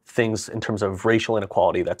things in terms of racial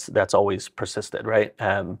inequality that's always persisted, right?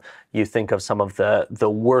 You think of some of the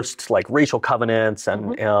worst like racial covenants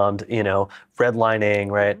and redlining,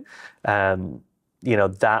 right?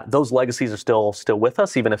 That those legacies are still with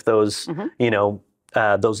us, even if those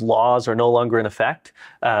those laws are no longer in effect.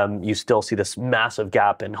 You still see this massive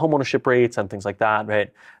gap in homeownership rates and things like that,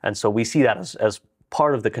 right? And so we see that as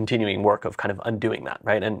part of the continuing work of kind of undoing that,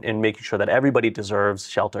 right? And making sure that everybody deserves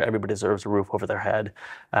shelter, everybody deserves a roof over their head.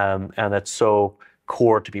 And that's so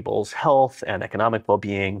core to people's health and economic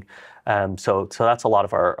well-being. So that's a lot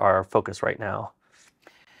of our focus right now.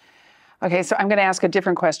 Okay, so I'm going to ask a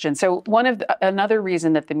different question. So another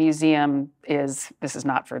reason that the museum this is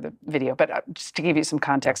not for the video, but just to give you some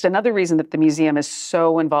context, another reason that the museum is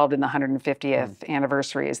so involved in the 150th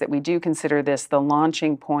anniversary is that we do consider this the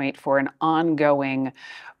launching point for an ongoing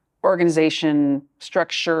organization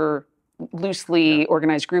structure, loosely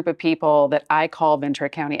organized group of people that I call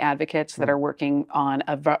Ventura County advocates that are working on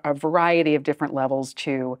a variety of different levels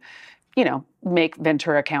to make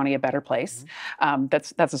Ventura County a better place.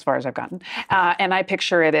 That's as far as I've gotten. And I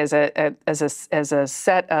picture it as a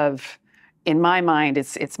set of, in my mind,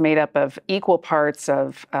 it's made up of equal parts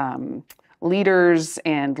of leaders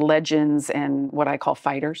and legends and what I call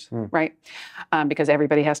fighters, right? Because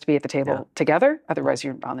everybody has to be at the table together. Otherwise,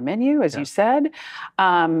 you're on the menu, as you said.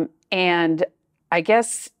 And I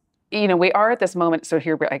guess, we are at this moment. So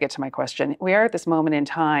here I get to my question. We are at this moment in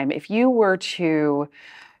time. If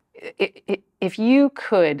you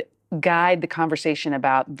could guide the conversation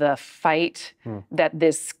about the fight that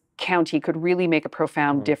this county could really make a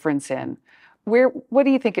profound difference in, what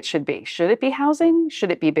do you think it should be? Should it be housing?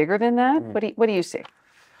 Should it be bigger than that? What do you see?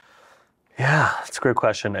 Yeah, that's a great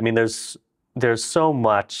question. I mean, there's so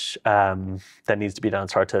much that needs to be done.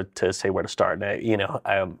 It's hard to say where to start. And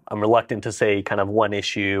I'm reluctant to say kind of one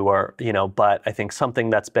issue but I think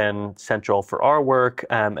something that's been central for our work,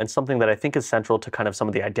 and something that I think is central to kind of some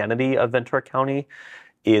of the identity of Ventura County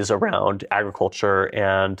is around agriculture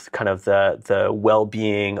and kind of the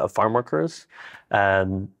well-being of farm workers.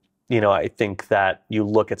 I think that you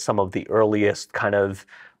look at some of the earliest kind of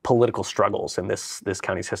political struggles in this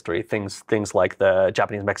county's history, things like the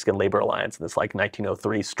Japanese-Mexican Labor Alliance and this like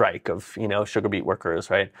 1903 strike of sugar beet workers,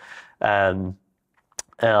 right? And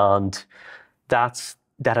that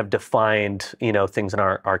have defined things in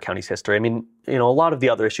our county's history. I mean, a lot of the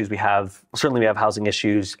other issues we have, certainly we have housing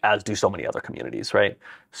issues, as do so many other communities, right?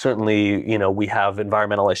 Certainly, we have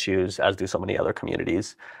environmental issues, as do so many other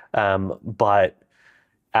communities, but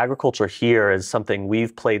agriculture here is something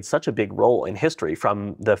we've played such a big role in history,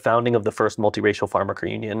 from the founding of the first multiracial farm worker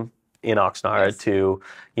union in Oxnard to,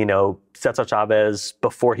 Cesar Chavez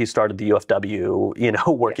before he started the UFW,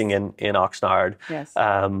 working in Oxnard. Yes.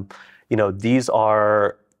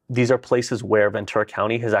 these are places where Ventura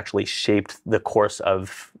County has actually shaped the course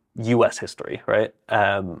of U.S. history, right?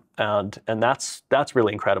 And that's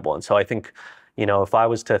really incredible. And so I think, if I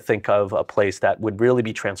was to think of a place that would really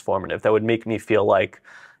be transformative, that would make me feel like,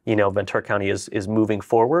 Ventura County is moving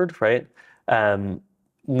forward, right?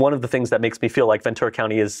 One of the things that makes me feel like Ventura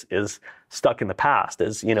County is stuck in the past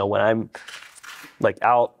is, when I'm like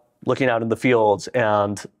looking out in the fields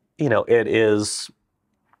and, it is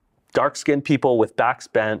dark-skinned people with backs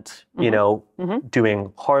bent,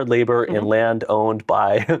 doing hard labor in land owned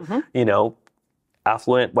by,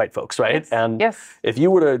 affluent white folks, right? Yes. And yes. if you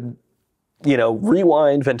were to,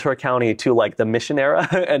 rewind Ventura County to like the Mission era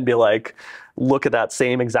and be like, look at that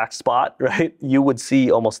same exact spot, right? You would see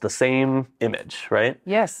almost the same image, right?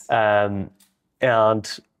 Yes. And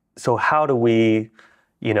so how do we,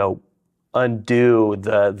 undo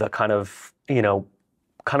the kind of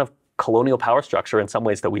colonial power structure in some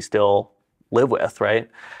ways that we still live with, right?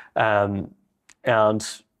 And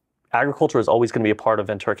agriculture is always going to be a part of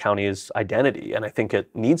Ventura County's identity, and I think it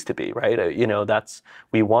needs to be, right?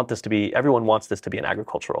 We want this to be, everyone wants this to be an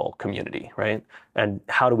agricultural community, right? And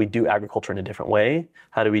how do we do agriculture in a different way?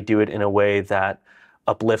 How do we do it in a way that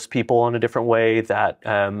uplifts people in a different way, that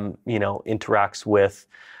interacts with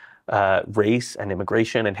race and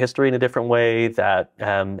immigration and history in a different way, that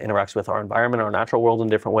interacts with our environment, our natural world in a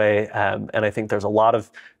different way. And I think there's a lot of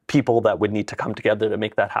people that would need to come together to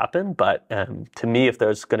make that happen. But to me, if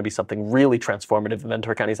there's going to be something really transformative in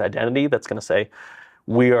Ventura County's identity that's going to say,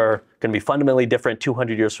 we are going to be fundamentally different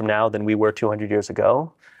 200 years from now than we were 200 years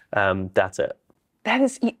ago, that's it. That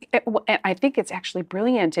is, I think it's actually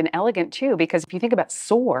brilliant and elegant too, because if you think about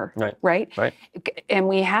SOAR, right? And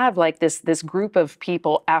we have like this group of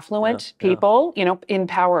people, affluent people, in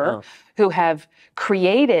power, who have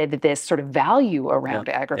created this sort of value around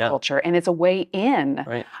agriculture, and it's a way in.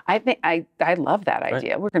 Right. I think I love that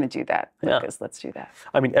idea. We're going to do that, Lucas. Let's do that.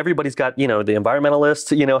 I mean, everybody's got, the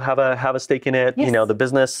environmentalists, have a stake in it. Yes. The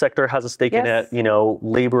business sector has a stake in it.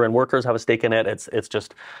 Labor and workers have a stake in it. It's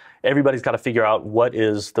just, everybody's got to figure out what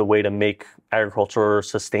is the way to make agriculture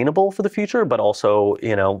sustainable for the future, but also,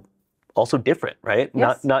 also different, right?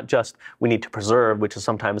 Yes. Not just we need to preserve, which is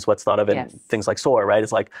sometimes what's thought of in things like SOAR, right?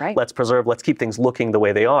 It's like, let's preserve, let's keep things looking the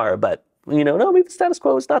way they are, but no, maybe the status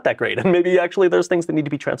quo is not that great, and maybe actually there's things that need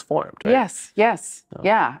to be transformed. Right? Yes.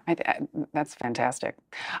 Yeah, that's fantastic.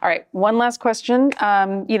 All right, one last question.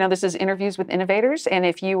 This is Interviews with Innovators, and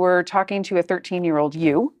if you were talking to a 13-year-old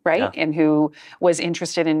you, right, and who was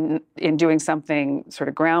interested in doing something sort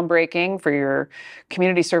of groundbreaking for your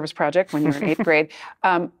community service project when you were in 8th grade,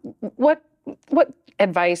 what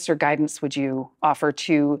advice or guidance would you offer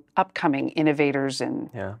to upcoming innovators and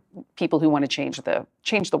people who want to change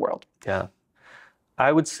the world? Yeah,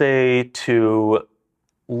 I would say to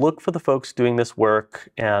look for the folks doing this work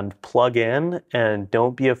and plug in, and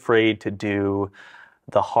don't be afraid to do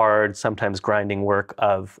the hard, sometimes grinding work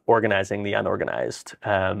of organizing the unorganized.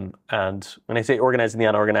 And when I say organizing the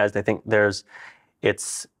unorganized, I think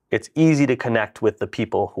it's easy to connect with the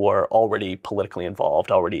people who are already politically involved,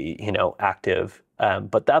 already active.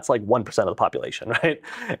 But that's like 1% of the population, right?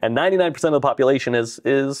 And 99% of the population is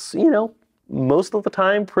most of the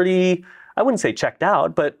time pretty, I wouldn't say checked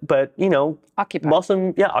out, but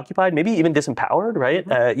occupied. Occupied, maybe even disempowered, right?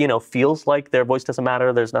 Feels like their voice doesn't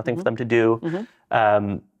matter. There's nothing for them to do.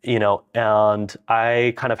 And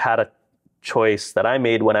I kind of had a choice that I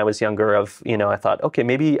made when I was younger of, I thought, okay,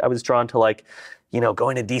 maybe I was drawn to like,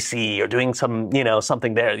 going to DC or doing some,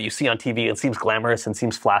 something there that you see on TV and seems glamorous and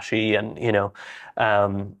seems flashy, and what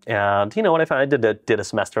I found, I did a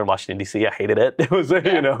semester in Washington DC. I hated it. It was,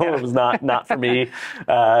 it was not for me.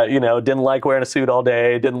 Didn't like wearing a suit all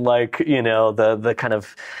day. Didn't like, the kind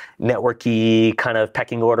of networky kind of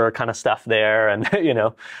pecking order kind of stuff there, and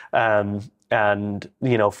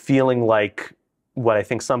feeling like what I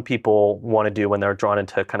think some people want to do when they're drawn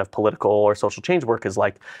into kind of political or social change work is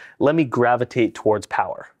like, let me gravitate towards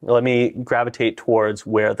power. Let me gravitate towards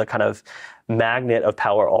where the kind of magnet of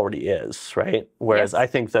power already is, right? Whereas I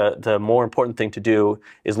think the more important thing to do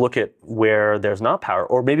is look at where there's not power,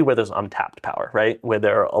 or maybe where there's untapped power, right? Where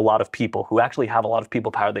there are a lot of people who actually have a lot of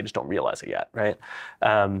people power, they just don't realize it yet, right?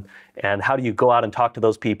 And how do you go out and talk to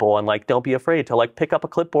those people, and like, don't be afraid to like pick up a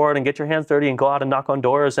clipboard and get your hands dirty and go out and knock on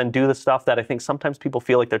doors and do the stuff that I think sometimes people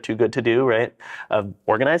feel like they're too good to do, right?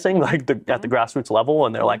 Organizing like at the grassroots level,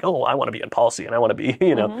 and they're like, oh, I want to be in policy, and I want to be,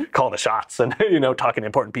 calling the shots, and talking to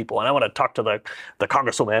important people, and I want to talk to the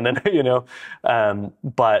congresswoman, and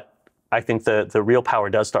but I think the real power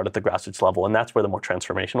does start at the grassroots level, and that's where the more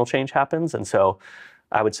transformational change happens. And so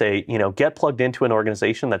I would say, get plugged into an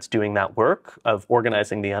organization that's doing that work of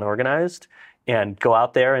organizing the unorganized, and go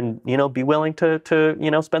out there and be willing to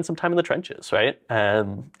spend some time in the trenches, right?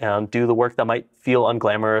 And do the work that might feel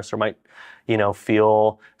unglamorous or might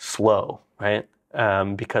feel slow, right?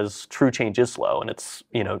 Because true change is slow, and it's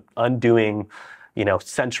undoing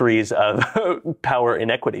centuries of power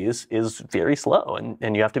inequities is very slow,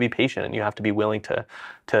 and you have to be patient, and you have to be willing to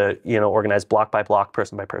organize block by block,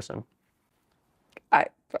 person by person.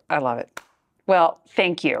 I love it. Well,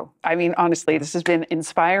 thank you. I mean, honestly, this has been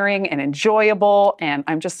inspiring and enjoyable, and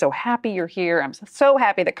I'm just so happy you're here. I'm so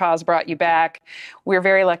happy that Cause brought you back. We're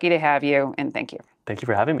very lucky to have you, and thank you. Thank you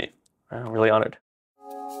for having me. I'm really honored.